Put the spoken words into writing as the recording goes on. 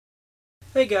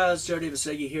Hey guys, Jody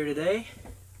Vasegi here today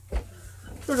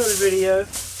for another video.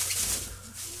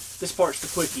 This part's the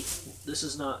quickie. This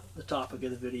is not the topic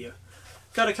of the video.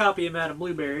 Got a copy of Madame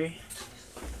Blueberry.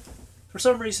 For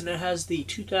some reason it has the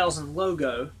 2000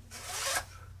 logo,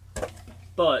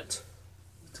 but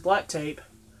it's black tape.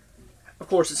 Of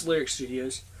course it's Lyric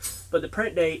Studios, but the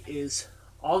print date is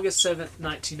August 7th,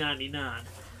 1999.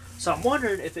 So I'm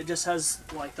wondering if it just has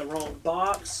like the wrong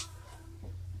box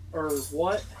or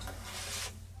what.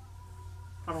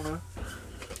 I don't know.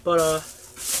 But,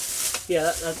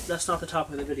 yeah, that's not the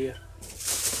topic of the video.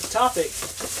 The topic,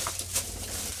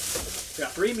 we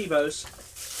got 3 Amiibos,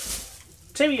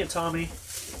 Timmy and Tommy,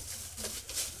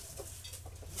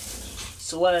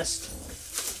 Celeste,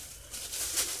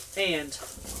 and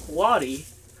Lottie,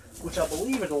 which I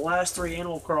believe are the last 3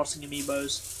 Animal Crossing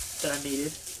Amiibos that I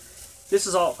needed. This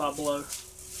is all at Five Below,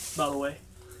 by the way.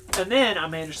 And then I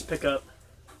managed to pick up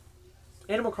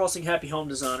Animal Crossing Happy Home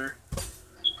Designer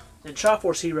and Shop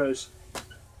Force Heroes,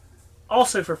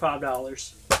 also for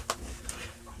 $5.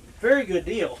 Very good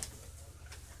deal.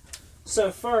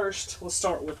 So first, let's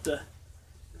start with the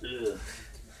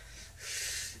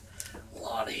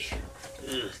Lottie.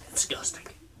 Disgusting.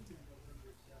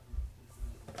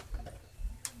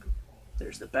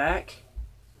 There's the back.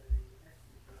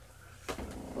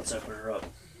 Let's open her up.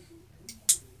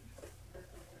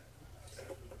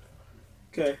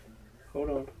 Okay,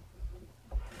 hold on.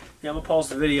 Yeah, I'm going to pause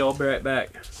the video. I'll be right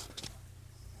back.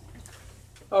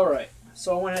 Alright,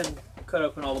 so I went ahead and cut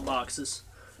open all the boxes.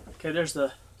 Okay, there's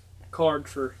the card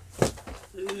for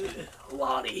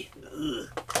Lottie.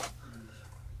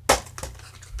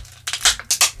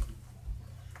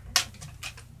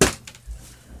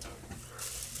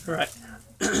 Alright,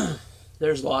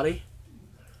 there's Lottie.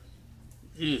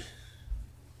 I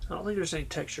don't think there's any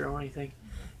texture or anything.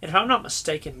 And if I'm not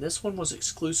mistaken, this one was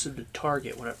exclusive to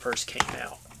Target when it first came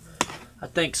out. I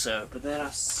think so, but then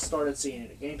I started seeing it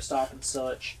at GameStop and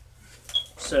such.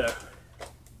 So,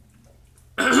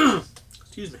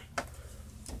 excuse me.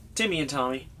 Timmy and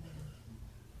Tommy.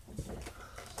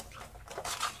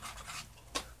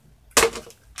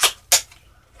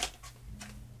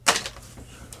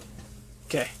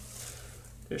 Okay,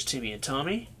 there's Timmy and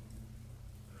Tommy.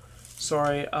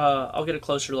 Sorry, I'll get a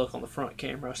closer look on the front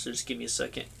camera, so just give me a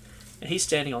second. And he's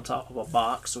standing on top of a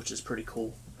box, which is pretty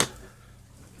cool.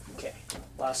 Okay,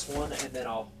 last one, and then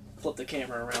I'll flip the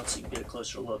camera around so you can get a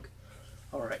closer look.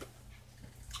 Alright,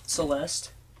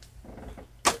 Celeste.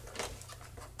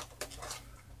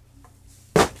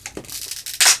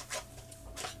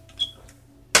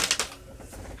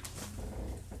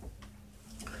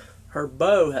 Her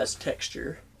bow has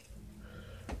texture.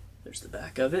 There's the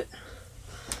back of it.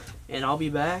 And I'll be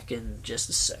back in just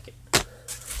a second.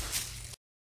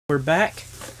 We're back.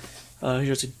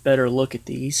 Here's a better look at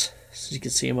these, so you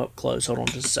can see them up close. Hold on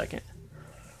just a second.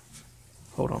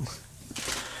 Hold on.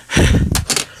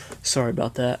 Sorry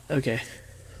about that. Okay.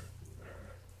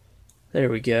 There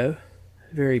we go.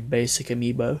 Very basic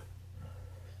Amiibo.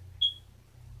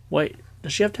 Wait,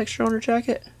 does she have texture on her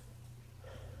jacket?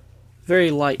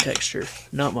 Very light texture,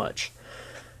 not much.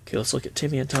 Okay, let's look at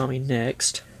Timmy and Tommy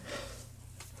next.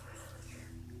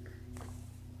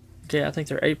 Okay, I think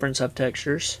their aprons have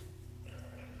textures.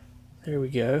 There we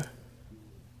go.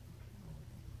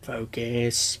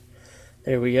 Focus.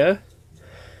 There we go.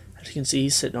 As you can see,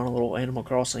 he's sitting on a little Animal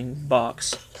Crossing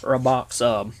box. Or a box,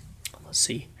 let's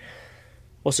see.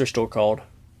 What's their store called?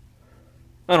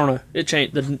 I don't know. It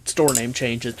changed. The store name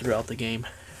changes throughout the game.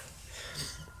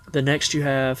 The next you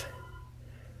have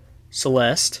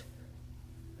Celeste.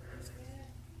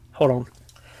 Hold on.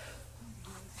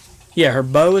 Yeah, her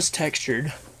bow is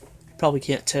textured. Probably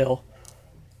can't tell.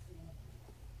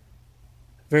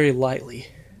 Very lightly.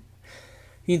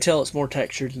 You can tell it's more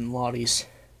textured than Lottie's.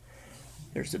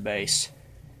 There's the base,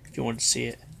 if you wanted to see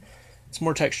it. It's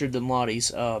more textured than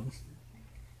Lottie's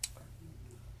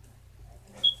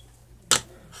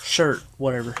shirt,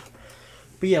 whatever.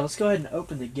 But yeah, let's go ahead and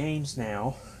open the games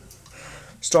now.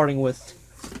 Starting with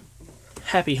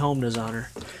Happy Home Designer.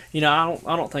 You know,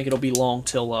 I don't think it'll be long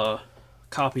till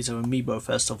copies of Amiibo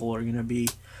Festival are gonna be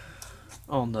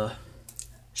on the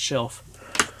shelf.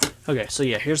 Okay, so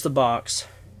yeah, here's the box.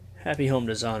 Happy Home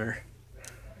Designer.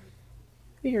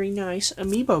 Very nice.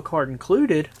 Amiibo card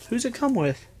included. Who's it come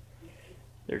with?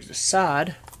 There's the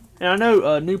side. And I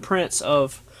know new prints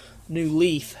of New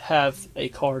Leaf have a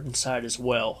card inside as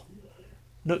well.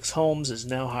 Nooks Holmes is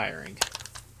now hiring.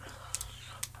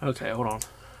 Okay, hold on.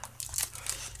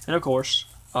 And of course,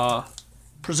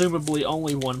 presumably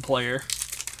only one player.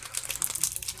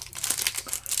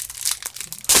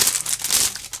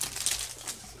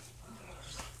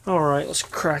 Alright, let's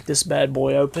crack this bad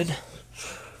boy open.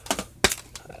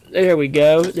 There we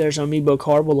go. There's an Amiibo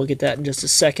card. We'll look at that in just a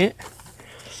second.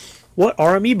 What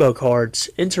are Amiibo cards?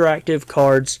 Interactive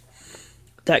cards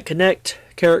that connect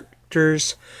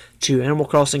characters to Animal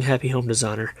Crossing Happy Home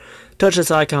Designer. Touch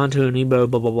this icon to an Amiibo,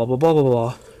 blah, blah, blah, blah, blah, blah,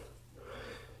 blah.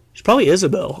 It's probably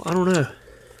Isabelle. I don't know.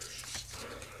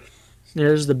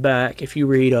 There's the back. If you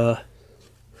read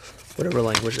whatever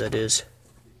language that is.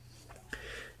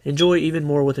 Enjoy even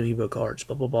more with Amiibo cards.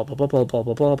 Blah, blah, blah, blah, blah, blah, blah,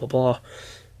 blah, blah, blah, blah.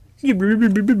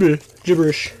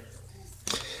 Gibberish.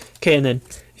 Okay, and then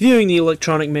viewing the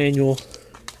electronic manual,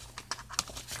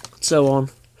 and so on.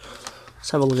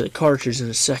 Let's have a look at the cartridge in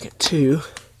a second, too.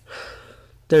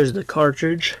 There's the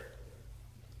cartridge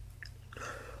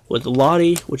with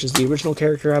Lottie, which is the original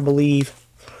character, I believe,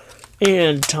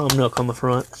 and Tom Nook on the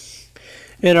front.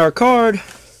 And our card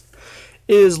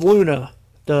is Luna,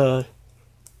 the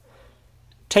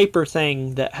taper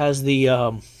thing that has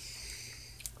the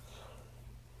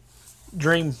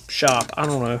Dream Shop. I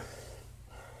don't know.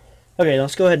 Okay,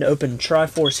 let's go ahead and open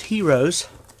Triforce Heroes,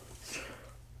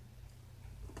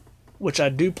 which I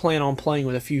do plan on playing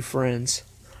with a few friends.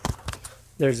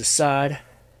 There's a side.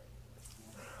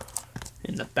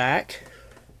 In the back,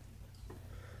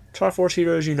 Triforce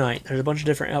Heroes Unite. There's a bunch of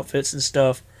different outfits and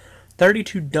stuff.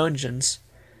 32 dungeons.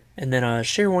 And then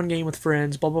share one game with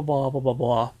friends. Blah, blah, blah, blah, blah,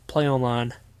 blah. Play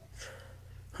online.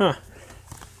 Huh.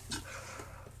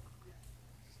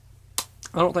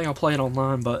 I don't think I'll play it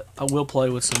online, but I will play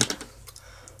with some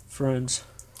friends.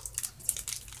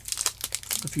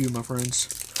 A few of my friends.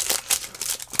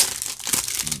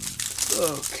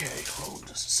 Okay, hold on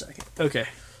just a second. Okay.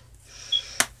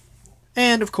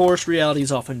 And, of course, reality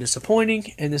is often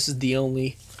disappointing, and this is the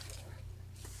only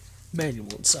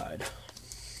manual inside.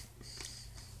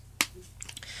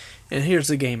 And here's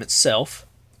the game itself.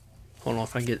 Hold on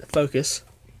if I can get the focus.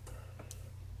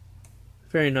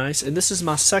 Very nice. And this is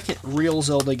my second real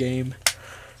Zelda game.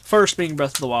 First being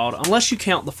Breath of the Wild, unless you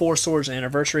count the Four Swords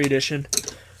Anniversary Edition,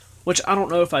 which I don't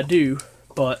know if I do,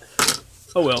 but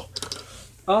oh well.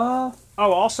 Oh, I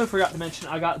also forgot to mention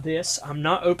I got this. I'm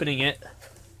not opening it.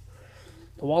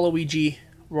 The Waluigi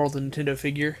World of Nintendo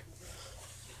figure.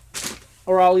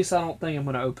 Or at least I don't think I'm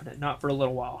going to open it. Not for a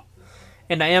little while.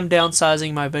 And I am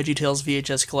downsizing my VeggieTales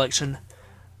VHS collection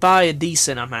by a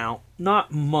decent amount.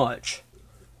 Not much.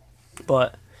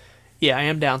 But, yeah, I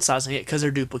am downsizing it because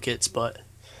they're duplicates. But,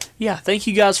 yeah, thank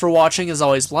you guys for watching. As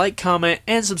always, like, comment,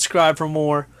 and subscribe for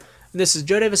more. And this is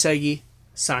Joe Davis Eggy,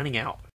 signing out.